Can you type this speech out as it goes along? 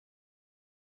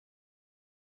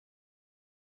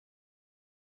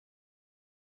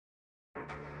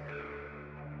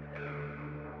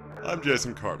I'm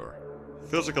Jason Carter.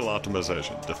 Physical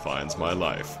optimization defines my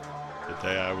life. The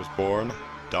day I was born,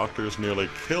 doctors nearly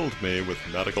killed me with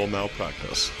medical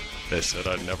malpractice. They said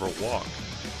I'd never walk.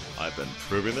 I've been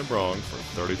proving them wrong for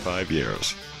 35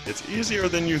 years. It's easier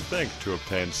than you think to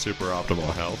obtain super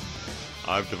optimal health.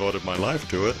 I've devoted my life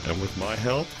to it, and with my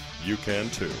help, you can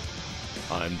too.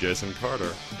 I'm Jason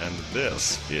Carter, and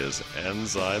this is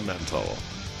ENZYMENTAL.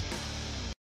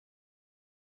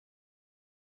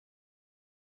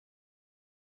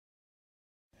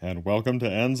 And welcome to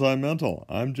ENZYMENTAL.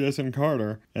 I'm Jason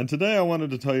Carter, and today I wanted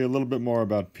to tell you a little bit more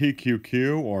about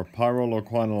PQQ, or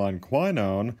Pyrroloquinoline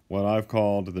quinone, what I've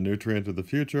called the nutrient of the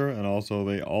future and also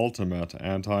the ultimate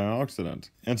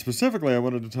antioxidant. And specifically, I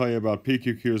wanted to tell you about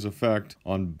PQQ's effect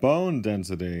on bone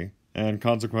density and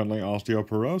consequently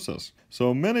osteoporosis.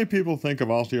 So many people think of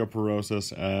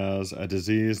osteoporosis as a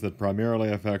disease that primarily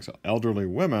affects elderly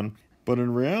women, but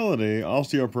in reality,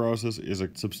 osteoporosis is a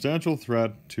substantial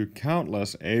threat to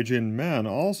countless aging men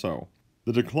also.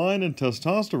 The decline in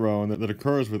testosterone that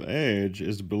occurs with age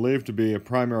is believed to be a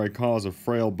primary cause of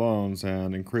frail bones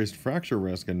and increased fracture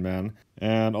risk in men,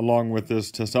 and along with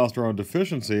this testosterone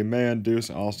deficiency may induce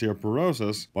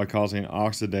osteoporosis by causing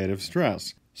oxidative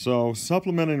stress. So,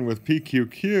 supplementing with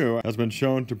PQQ has been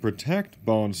shown to protect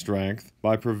bone strength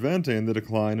by preventing the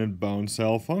decline in bone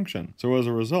cell function. So as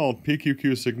a result,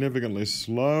 PQQ significantly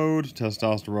slowed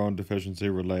testosterone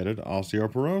deficiency-related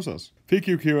osteoporosis.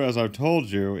 PQQ, as I've told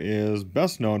you, is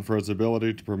best known for its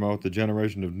ability to promote the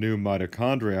generation of new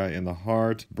mitochondria in the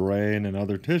heart, brain, and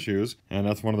other tissues, and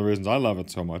that's one of the reasons I love it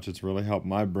so much. It's really helped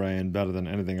my brain better than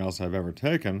anything else I've ever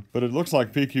taken. But it looks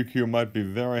like PQQ might be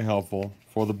very helpful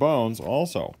for the bones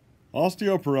also.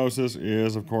 Osteoporosis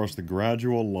is, of course, the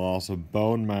gradual loss of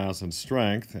bone mass and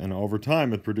strength, and over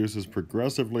time it produces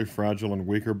progressively fragile and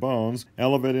weaker bones,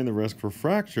 elevating the risk for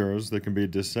fractures that can be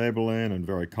disabling and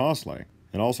very costly,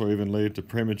 and also even lead to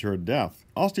premature death.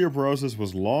 Osteoporosis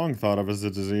was long thought of as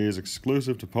a disease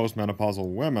exclusive to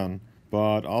postmenopausal women,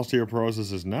 but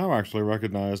osteoporosis is now actually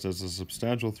recognized as a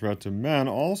substantial threat to men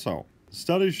also.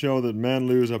 Studies show that men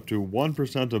lose up to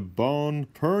 1% of bone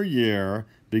per year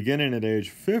beginning at age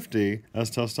 50 as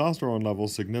testosterone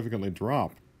levels significantly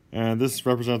drop. And this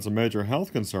represents a major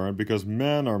health concern because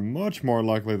men are much more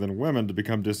likely than women to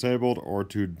become disabled or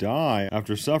to die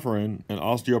after suffering an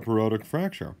osteoporotic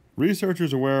fracture.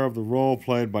 Researchers aware of the role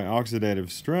played by oxidative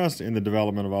stress in the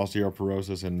development of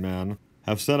osteoporosis in men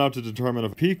have set out to determine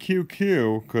if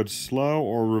PQQ could slow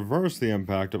or reverse the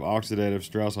impact of oxidative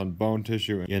stress on bone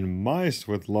tissue in mice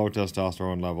with low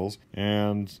testosterone levels,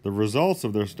 and the results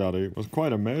of their study was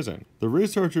quite amazing. The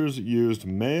researchers used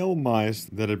male mice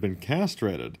that had been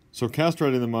castrated. So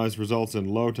castrating the mice results in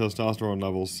low testosterone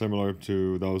levels similar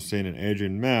to those seen in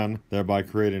aging men, thereby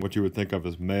creating what you would think of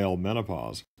as male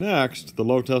menopause. Next, the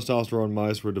low testosterone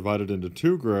mice were divided into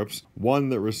two groups, one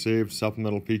that received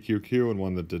supplemental PQQ and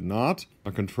one that did not.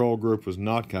 A control group was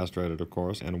not castrated, of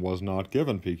course, and was not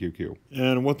given PQQ.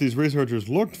 And what these researchers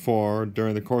looked for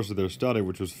during the course of their study,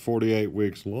 which was 48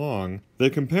 weeks long,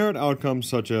 they compared outcomes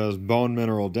such as bone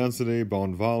mineral density,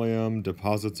 bone volume,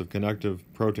 deposits of connective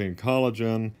protein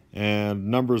collagen, and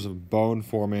numbers of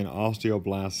bone-forming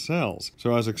osteoblast cells.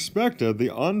 So as expected,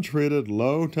 the untreated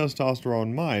low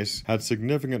testosterone mice had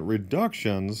significant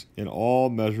reductions in all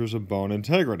measures of bone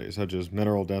integrity, such as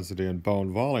mineral density and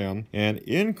bone volume, and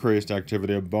increased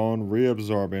activity of bone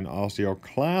reabsorbing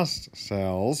osteoclast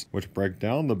cells, which break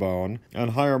down the bone,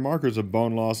 and higher markers of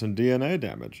bone loss and DNA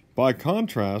damage. By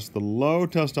contrast, the low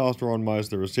testosterone mice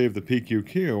that received the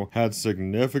PQQ had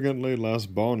significantly less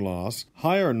bone loss,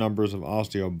 higher numbers of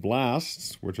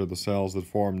osteoblasts, which are the cells that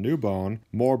form new bone,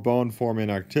 more bone-forming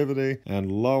activity,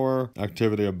 and lower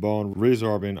activity of bone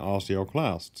resorbing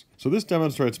osteoclasts. So this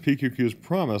demonstrates PQQ's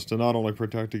promise to not only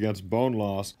protect against bone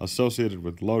loss associated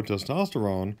with low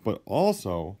testosterone, but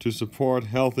also to support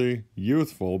healthy,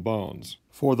 youthful bones.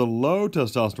 For the low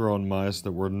testosterone mice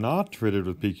that were not treated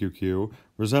with PQQ,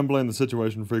 resembling the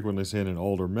situation frequently seen in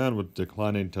older men with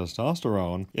declining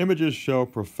testosterone, images show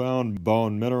profound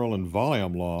bone mineral and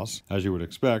volume loss, as you would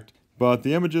expect, but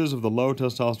the images of the low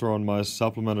testosterone mice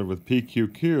supplemented with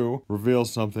PQQ reveal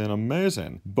something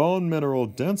amazing. Bone mineral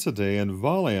density and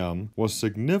volume was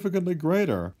significantly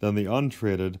greater than the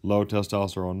untreated low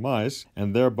testosterone mice,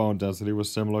 and their bone density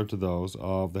was similar to those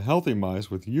of the healthy mice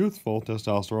with youthful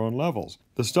testosterone levels.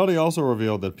 The study also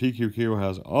revealed that PQQ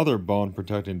has other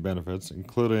bone-protecting benefits,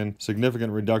 including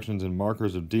significant reductions in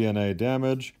markers of DNA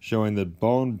damage, showing that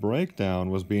bone breakdown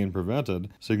was being prevented,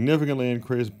 significantly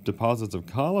increased deposits of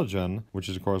collagen, collagen, which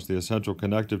is of course the essential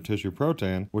connective tissue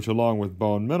protein, which along with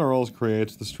bone minerals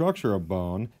creates the structure of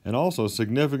bone, and also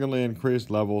significantly increased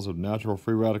levels of natural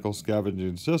free radical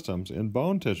scavenging systems in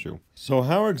bone tissue. So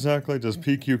how exactly does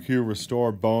PQQ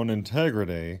restore bone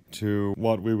integrity to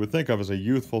what we would think of as a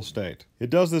youthful state? It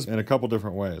does this in a couple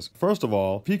different ways. First of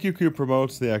all, PQQ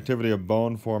promotes the activity of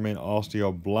bone-forming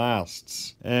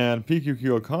osteoblasts, and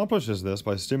PQQ accomplishes this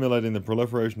by stimulating the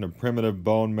proliferation of primitive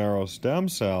bone marrow stem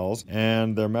cells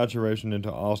and their maturation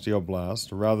into osteoblasts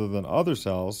rather than other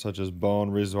cells such as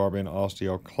bone-resorbing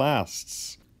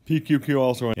osteoclasts. PQQ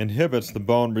also inhibits the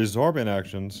bone resorbing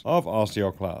actions of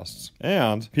osteoclasts,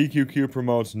 and PQQ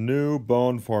promotes new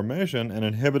bone formation and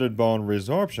inhibited bone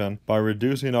resorption by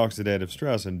reducing oxidative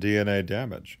stress and DNA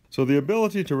damage. So the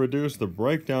ability to reduce the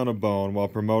breakdown of bone while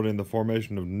promoting the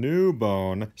formation of new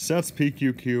bone sets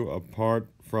PQQ apart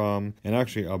from, and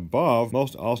actually above,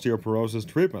 most osteoporosis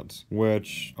treatments,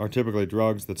 which are typically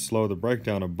drugs that slow the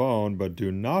breakdown of bone but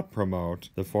do not promote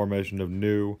the formation of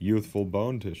new, youthful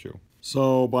bone tissue.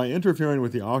 So, by interfering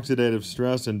with the oxidative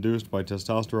stress induced by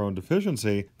testosterone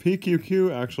deficiency,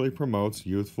 PQQ actually promotes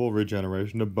youthful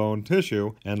regeneration of bone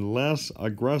tissue and less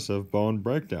aggressive bone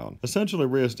breakdown, essentially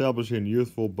reestablishing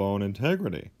youthful bone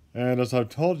integrity. And as I've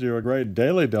told you, a great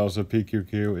daily dose of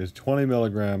PQQ is 20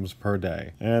 milligrams per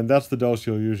day. And that's the dose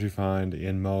you'll usually find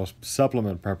in most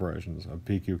supplement preparations of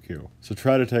PQQ. So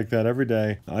try to take that every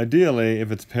day, ideally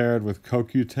if it's paired with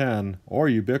CoQ10 or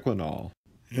ubiquinol.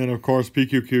 And of course,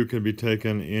 PQQ can be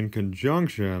taken in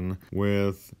conjunction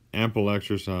with ample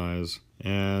exercise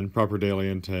and proper daily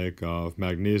intake of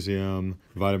magnesium,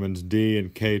 vitamins D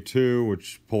and K2,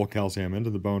 which pull calcium into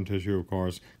the bone tissue, of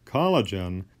course,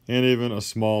 collagen, and even a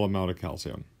small amount of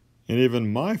calcium. And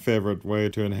even my favorite way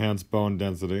to enhance bone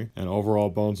density and overall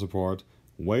bone support,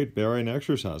 weight-bearing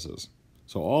exercises.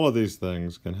 So all of these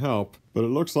things can help, but it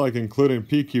looks like including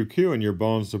PQQ in your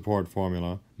bone support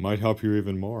formula might help you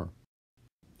even more.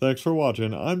 Thanks for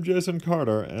watching. I'm Jason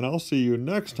Carter, and I'll see you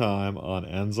next time on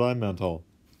ENZYMENTAL.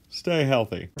 Stay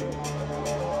healthy.